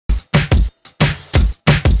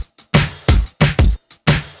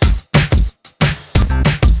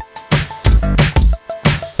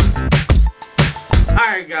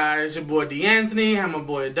It's your boy D'Anthony. I'm my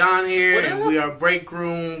boy Don here, and we are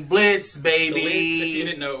Breakroom Blitz, baby. Blitz, if you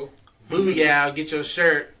didn't know. Booyah! Get your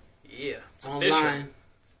shirt. Yeah, it's online.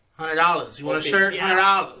 $100. You want a shirt?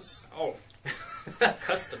 $100. Oh,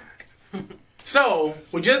 custom. So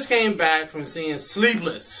we just came back from seeing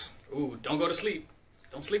Sleepless. Ooh, don't go to sleep.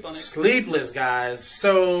 Don't sleep on it. Sleepless, guys.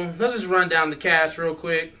 So let's just run down the cast real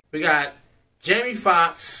quick. We got Jamie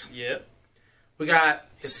Foxx. Yep. We got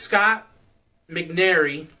Scott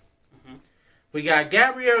McNairy. We got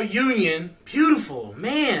Gabriel Union. Beautiful,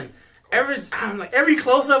 man. Every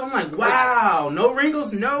close up, I'm like, wow, no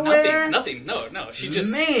wrinkles, nowhere. Nothing. No. She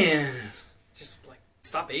just just like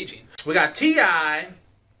stop aging. We got T.I.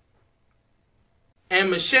 and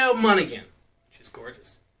Michelle Monaghan. She's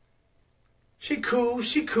gorgeous. She cool.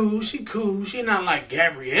 She not like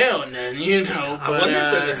Gabrielle and then, you know. I wonder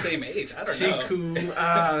if they're the same age. I don't know. She cool.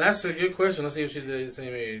 That's a good question. Let's see if she's the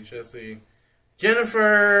same age. Let's see.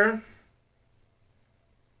 Jennifer.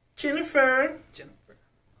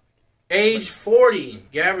 Age 40.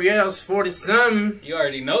 Gabrielle's 40-something. You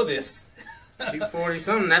already know this. She's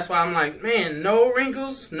 40-something. That's why I'm like, man, no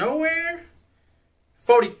wrinkles, nowhere.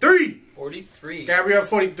 43. 43. Gabrielle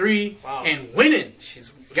 43. Wow. And winning.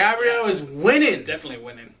 Gabrielle is winning. Definitely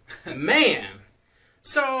winning. Man.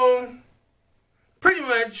 So, pretty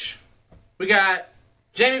much, we got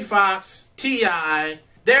Jamie Foxx, T.I.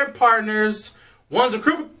 They're partners. One's a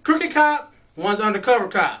crooked cop. One's an undercover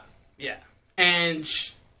cop. Yeah. And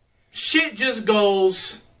shit just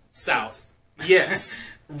goes south. Yes.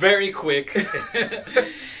 Very quick.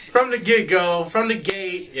 From the get-go, from the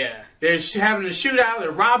gate. Yeah. They're having a shootout. They're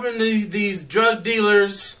robbing these drug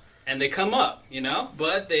dealers. And they come up, you know,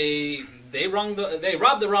 but they robbed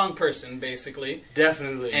the wrong person, basically.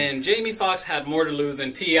 Definitely. And Jamie Foxx had more to lose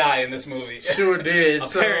than T.I. in this movie. Sure did.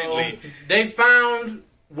 Apparently. So they found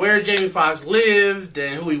where Jamie Foxx lived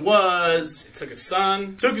and who he was. Took his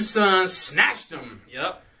son, snatched him.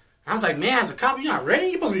 Yep. I was like, man, as a cop, you're not ready?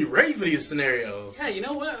 You're supposed to be ready for these scenarios. Yeah, you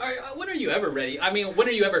know what? When are you ever ready? I mean, when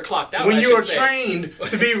are you ever clocked out? When you are trained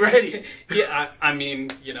to be ready. Yeah, I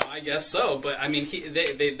mean, you know, I guess so. But, I mean,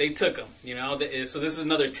 they took him, you know. So this is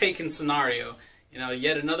another Taken scenario. You know,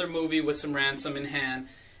 yet another movie with some ransom in hand.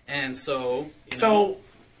 And so, you know. So,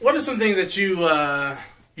 what are some things that you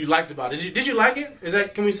liked about it? Did you like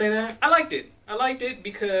it? Can we say that? I liked it. I liked it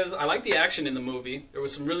because I liked the action in the movie. There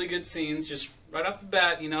was some really good scenes just right off the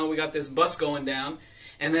bat. You know, we got this bus going down,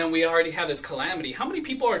 and then we already have this calamity. How many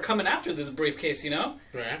people are coming after this briefcase, you know?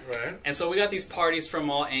 Right. And so we got these parties from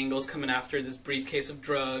all angles coming after this briefcase of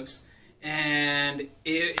drugs, and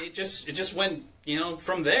it just went, you know,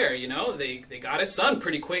 from there, you know. They got his son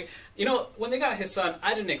pretty quick. You know, when they got his son,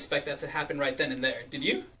 I didn't expect that to happen right then and there. Did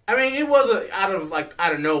you? I mean, it was out of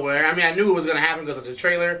nowhere. I mean, I knew it was going to happen because of the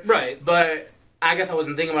trailer. Right. But I guess I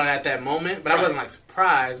wasn't thinking about it at that moment. But I wasn't,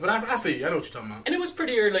 surprised. But I feel you. I know what you're talking about. And it was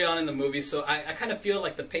pretty early on in the movie, so I kind of feel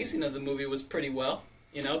like the pacing of the movie was pretty well,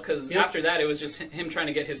 you know, because after that, it was just him trying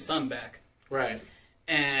to get his son back. Right.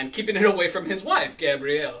 And keeping it away from his wife,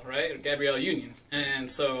 Gabrielle, right? Or Gabrielle Union. And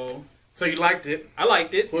so... So you liked it? I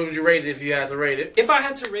liked it. What would you rate it if you had to rate it? If I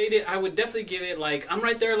had to rate it, I would definitely give it, I'm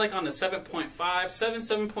right there, on a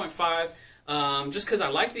 7.5, just because I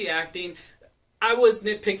like the acting. I was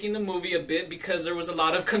nitpicking the movie a bit because there was a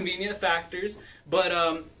lot of convenient factors. But,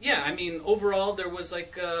 yeah, I mean, overall, there was,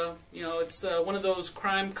 you know, it's one of those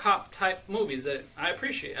crime cop type movies that I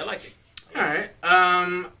appreciate. I like it. All right.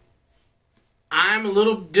 I'm a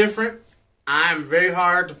little different. I'm very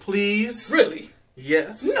hard to please. Really?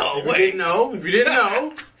 Yes. No way. If you didn't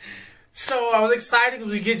know. So I was excited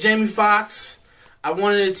because we get Jamie Foxx. I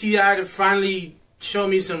wanted T.I. to finally show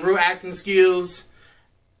me some real acting skills.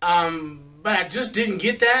 But I just didn't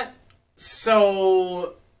get that.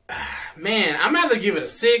 So, man, I'm going to give it a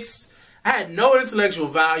 6. I had no intellectual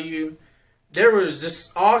value. There was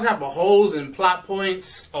just all type of holes and plot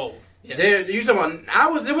points. Oh, yes. It wasn't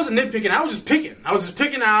nitpicking. I was just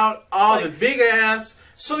picking out all the big ass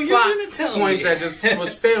so you're going to tell points me that just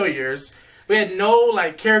was failures. We had no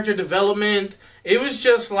character development. It was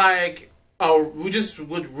just I don't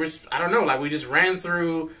know, we just ran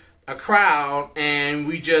through a crowd and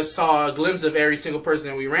we just saw a glimpse of every single person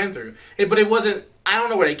that we ran through. But it wasn't, I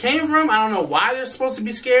don't know where they came from. I don't know why they're supposed to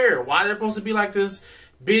be scared or why they're supposed to be like this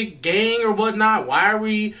big gang or whatnot. Why do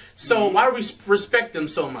we respect them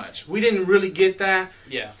so much? We didn't really get that.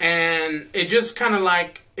 Yeah. And it just kind of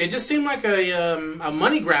it just seemed like a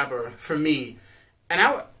money grabber for me.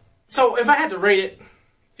 And so if I had to rate it.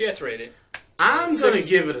 If you had to rate it. I'm going to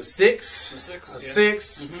give it a 6. A 6? A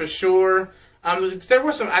 6 for sure. There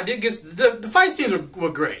were some, the fight scenes were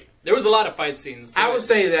great. There was a lot of fight scenes. I would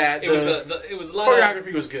say that it was a lot.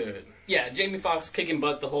 Choreography was good. Yeah, Jamie Foxx kicking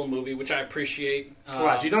butt the whole movie, which I appreciate.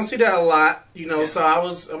 Right, you don't see that a lot, you know. Yeah. So I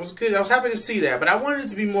was good. I was happy to see that, but I wanted it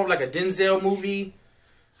to be more like a Denzel movie.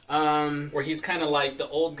 Where he's kind of like the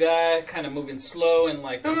old guy, kind of moving slow and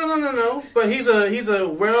like... No. But he's a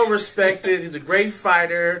well-respected, he's a great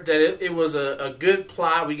fighter, that it was a good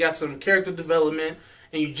plot. We got some character development,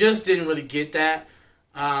 and you just didn't really get that.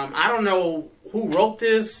 I don't know who wrote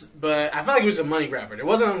this, but I felt like it was a money grabber. There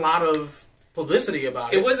wasn't a lot of publicity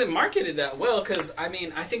about it. It wasn't marketed that well, because, I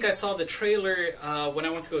mean, I think I saw the trailer when I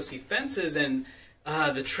went to go see Fences, and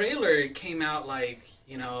the trailer came out like...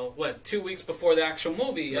 2 weeks before the actual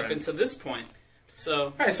movie up until this point.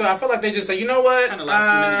 So, right, so I felt like they just said, you know what, kind of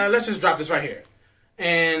last minute. Let's just drop this right here.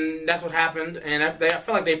 And that's what happened. And I felt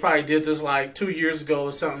like they probably did this like 2 years ago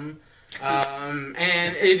or something. And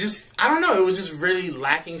it just, I don't know, it was just really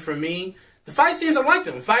lacking for me. The fight scenes, I liked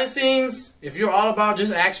them. Fight scenes, if you're all about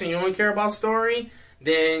just action, you don't care about story,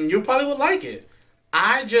 then you probably would like it.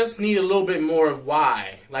 I just need a little bit more of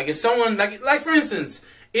why. Like if someone, like for instance,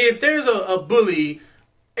 if there's a bully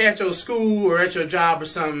at your school or at your job or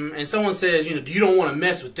something, and someone says, you don't want to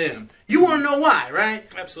mess with them. You want to know why, right?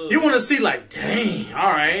 Absolutely. You want to see, like, dang, all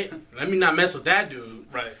right, let me not mess with that dude.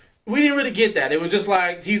 Right. We didn't really get that. It was just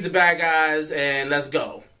like, he's the bad guys, and let's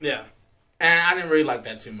go. Yeah. And I didn't really like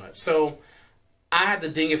that too much. So I had to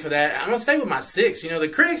ding it for that. I'm going to stay with my 6. The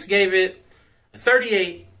critics gave it a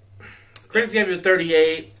 38. Critics gave it a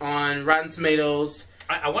 38 on Rotten Tomatoes.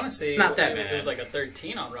 I want to say not that bad. It was like a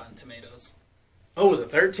 13 on Rotten Tomatoes. Oh, was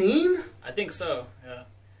it 13? I think so, yeah.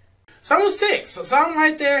 So I'm a 6. So I'm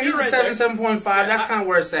right there. He's right a 7, 7.5. Yeah, that's kind of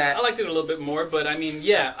where it's at. I liked it a little bit more, but I mean,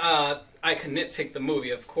 yeah, I can nitpick the movie,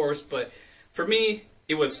 of course, but for me,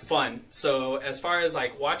 it was fun. So as far as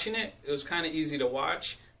like watching it, it was kind of easy to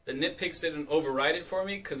watch. The nitpicks didn't override it for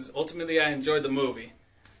me because ultimately I enjoyed the movie.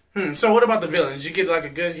 So what about the villain? Did you get like a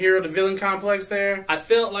good hero to villain complex there? I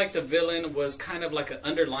felt like the villain was kind of like an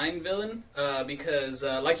underlying villain because,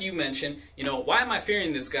 like you mentioned, why am I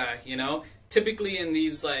fearing this guy? Typically in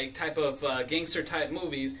these like type of gangster type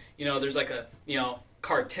movies, there's like a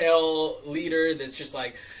cartel leader that's just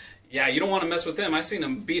like, yeah, you don't want to mess with him. I seen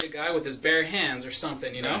him beat a guy with his bare hands or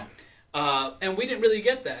something, Yeah. And we didn't really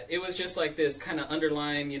get that. It was just like this kind of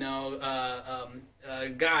underlying,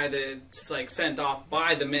 guy that's like sent off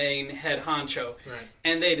by the main head honcho, right.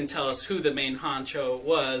 And they didn't tell us who the main honcho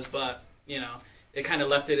was, but it kind of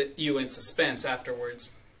left you in suspense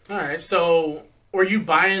afterwards. All right, so were you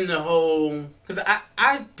buying the whole? Because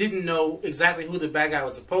I didn't know exactly who the bad guy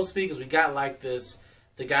was supposed to be because we got like the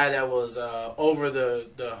guy that was over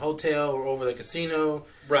the hotel or over the casino,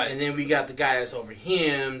 right? And then we got the guy that's over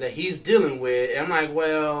him that he's dealing with. And I'm like,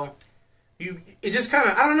 well. It just kind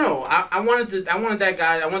of, I don't know. I wanted that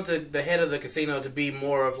guy. I want the head of the casino to be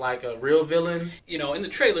more of like a real villain. In the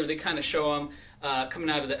trailer they kind of show him coming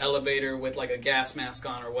out of the elevator with like a gas mask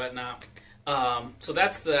on or whatnot. So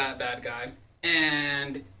that's that bad guy.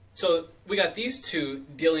 And so we got these two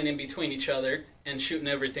dealing in between each other and shooting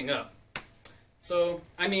everything up. So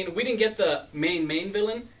I mean, we didn't get the main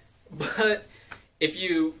villain, but if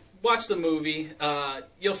you watch the movie,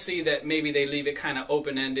 you'll see that maybe they leave it kind of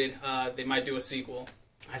open-ended. They might do a sequel.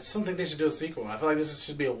 I just don't think they should do a sequel. I feel like this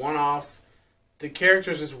should be a one-off. The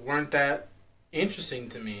characters just weren't that interesting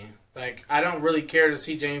to me. Like, I don't really care to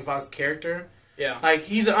see Jamie Foxx's character. Yeah. Like,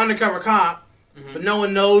 he's an undercover cop, but no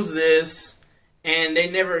one knows this, and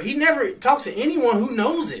he never talks to anyone who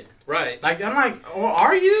knows it. Right. Like, I'm like, oh,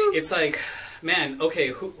 are you? It's like, man, okay,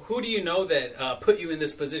 who do you know that put you in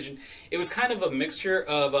this position? It was kind of a mixture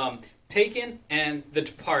of Taken and The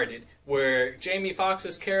Departed, where Jamie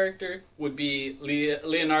Foxx's character would be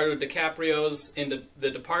Leonardo DiCaprio's in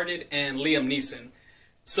The Departed and Liam Neeson.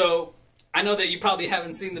 So I know that you probably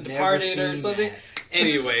haven't seen The Departed or something. That.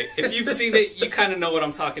 Anyway, if you've seen it, you kind of know what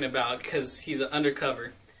I'm talking about because he's an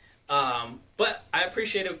undercover. But I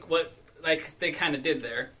appreciated what they kind of did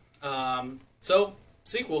there. So,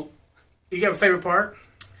 sequel. You got a favorite part?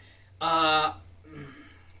 I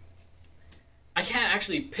can't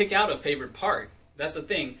actually pick out a favorite part. That's the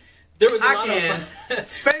thing. There was a lot of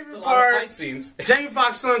favorite part. Fight scenes. Jamie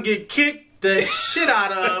Foxx's son get kicked the shit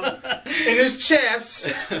out of in his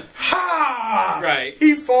chest. Ha! Right.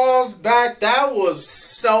 He falls back. That was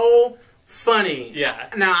so funny. Yeah.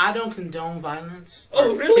 Now I don't condone violence.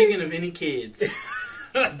 Oh, or really? Kicking of any kids.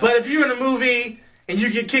 But if you're in a movie and you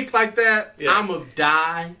get kicked like that, yeah. I'm gonna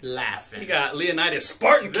die laughing. You got Leonidas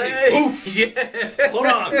Spartan kick. Oof, yeah. Hold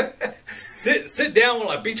on. Sit down while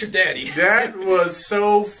I beat your daddy. That was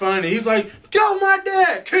so funny. He's like, get off my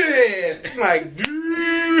dad, kid. I'm like, dude.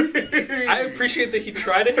 I appreciate that he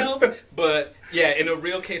tried to help, but yeah, in a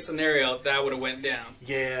real case scenario, that would have went down.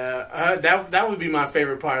 Yeah, that would be my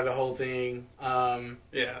favorite part of the whole thing.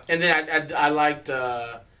 Yeah, and then I liked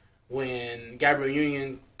when Gabriel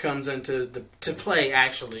Union comes to play.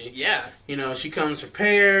 Actually, yeah, you know, she comes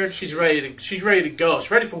prepared. She's ready to go.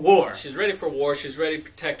 She's ready for war. She's ready for war. She's ready to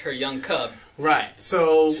protect her young cub. Right.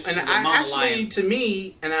 So, and lion. to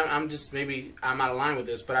me, and I'm just, maybe I'm out of line with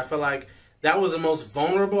this, but I feel like that was the most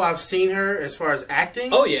vulnerable I've seen her as far as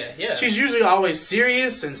acting. Oh yeah, yeah. She's usually always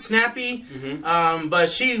serious and snappy,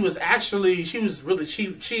 but she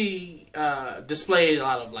displayed a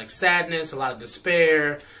lot of like sadness, a lot of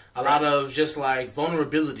despair, a lot of just like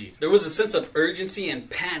vulnerability. There was a sense of urgency and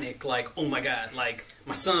panic, like, oh my god, like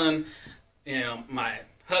my son, you know, my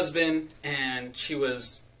husband, and she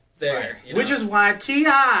was there. Right. You know? Which is why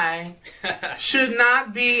T.I. should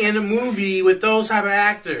not be in a movie with those type of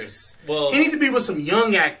actors. Well, he needs to be with some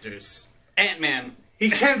young actors. Ant-Man.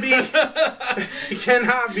 He can't be. He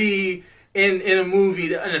cannot be in a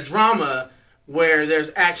movie, in a drama where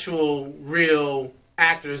there's actual real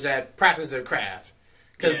actors that practice their craft.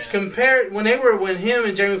 Because compared when him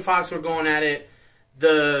and Jamie Foxx were going at it,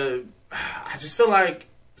 I just feel like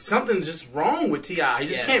something's just wrong with T.I. He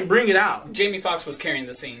just can't bring it out. Jamie Foxx was carrying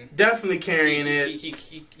the scene. Definitely carrying it.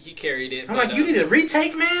 He carried it. I'm like, you need a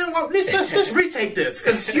retake, man. Well, let's retake this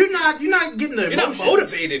because you're not getting the emotions. You're not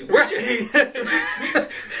motivated.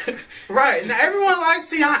 Right now, everyone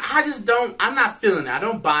likes T.I. I just don't. I'm not feeling it. I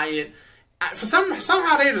don't buy it.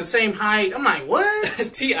 Somehow they're the same height. I'm like,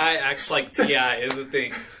 what? T.I. acts like T.I. is the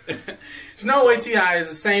thing. There's no way T.I. is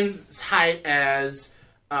the same height as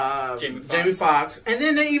Jamie Foxx. And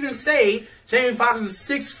then they even say Jamie Foxx is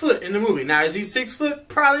 6 foot in the movie. Now, is he 6 foot?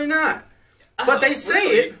 Probably not. But they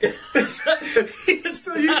say it.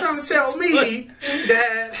 So you're trying to tell me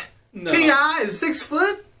that T.I. is 6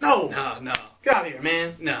 foot? No. No. Get out of here,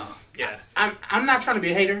 man. No. Yeah. I'm not trying to be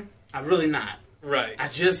a hater. I'm really not. Right. I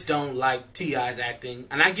just don't like T.I.'s acting.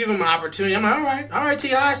 And I give him an opportunity. I'm like, all right,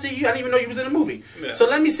 T.I., I see you. I didn't even know you was in a movie. Yeah. So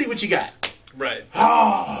let me see what you got. Right.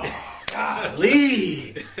 Oh.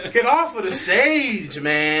 Golly. Get off of the stage,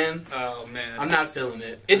 man. Oh, man. I'm not feeling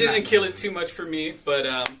it. It didn't kill it too much for me,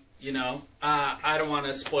 but, you know, I don't want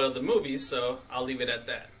to spoil the movie, so I'll leave it at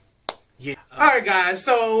that. Yeah. Alright, guys,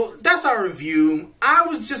 so that's our review. I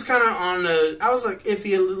was just kind of I was like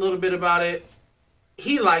iffy a little bit about it.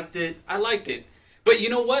 He liked it. I liked it. But you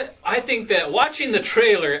know what? I think that watching the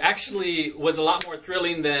trailer actually was a lot more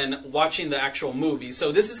thrilling than watching the actual movie.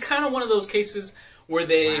 So this is kind of one of those cases where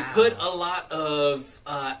they put a lot of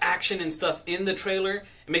action and stuff in the trailer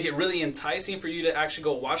and make it really enticing for you to actually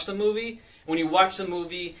go watch the movie. When you watch the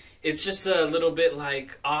movie, it's just a little bit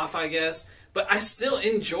like off, I guess. But I still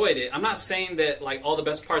enjoyed it. I'm not saying that like all the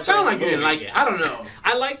best parts. Sound like you didn't like it. I don't know.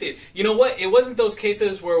 I liked it. You know what? It wasn't those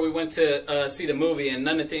cases where we went to see the movie and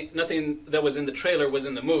nothing that was in the trailer was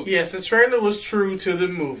in the movie. Yes, the trailer was true to the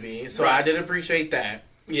movie, so I did appreciate that.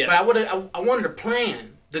 Yeah. But I wanted a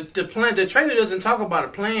plan. The trailer doesn't talk about a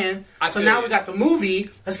plan. So now we got the movie.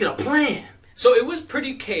 Let's get a plan. So it was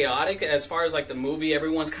pretty chaotic as far as like the movie.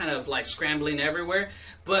 Everyone's kind of like scrambling everywhere.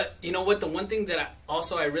 But you know what? The one thing that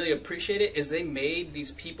I really appreciated is they made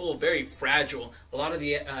these people very fragile. A lot of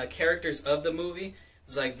the characters of the movie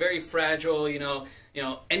was like very fragile. You know,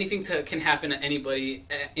 anything can happen to anybody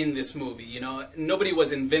in this movie. You know, nobody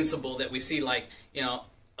was invincible that we see like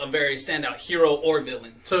a very standout hero or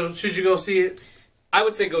villain. So should you go see it? I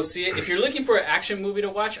would say go see it. If you're looking for an action movie to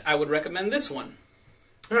watch, I would recommend this one.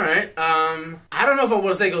 All right. I don't know if I want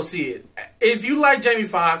to say go see it. If you like Jamie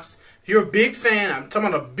Foxx, if you're a big fan, I'm talking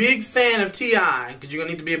about a big fan of T.I., because you're going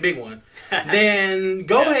to need to be a big one, then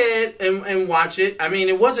go ahead and watch it. I mean,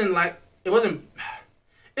 it was a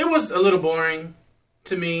little boring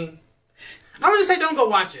to me. I'm going to say don't go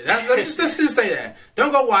watch it. Let's just say that.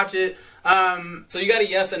 Don't go watch it. So you got a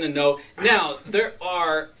yes and a no. Now, there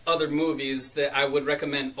are other movies that I would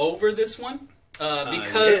recommend over this one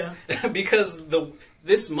because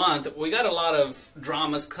this month we got a lot of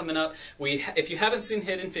dramas coming up. If you haven't seen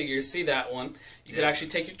Hidden Figures, see that one. You could actually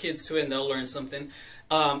take your kids to it and they'll learn something.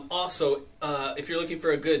 Also, if you're looking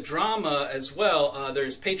for a good drama as well,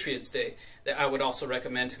 there's Patriots Day that I would also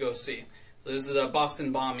recommend to go see. So this is the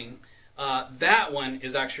Boston bombing. That one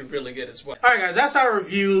is actually really good as well. Alright guys, that's our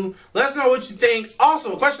review. Let us know what you think.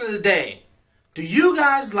 Also, question of the day. Do you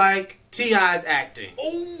guys like T.I.'s acting?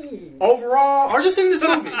 Ooh. Overall, or just in this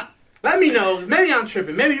movie? Let me know. Maybe I'm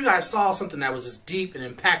tripping. Maybe you guys saw something that was just deep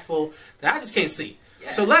and impactful that I just can't see.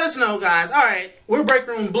 Yeah. So let us know, guys. Alright, we're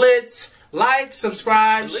Breakroom Blitz. Like,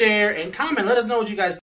 subscribe, share, and comment. Let us know what you guys think.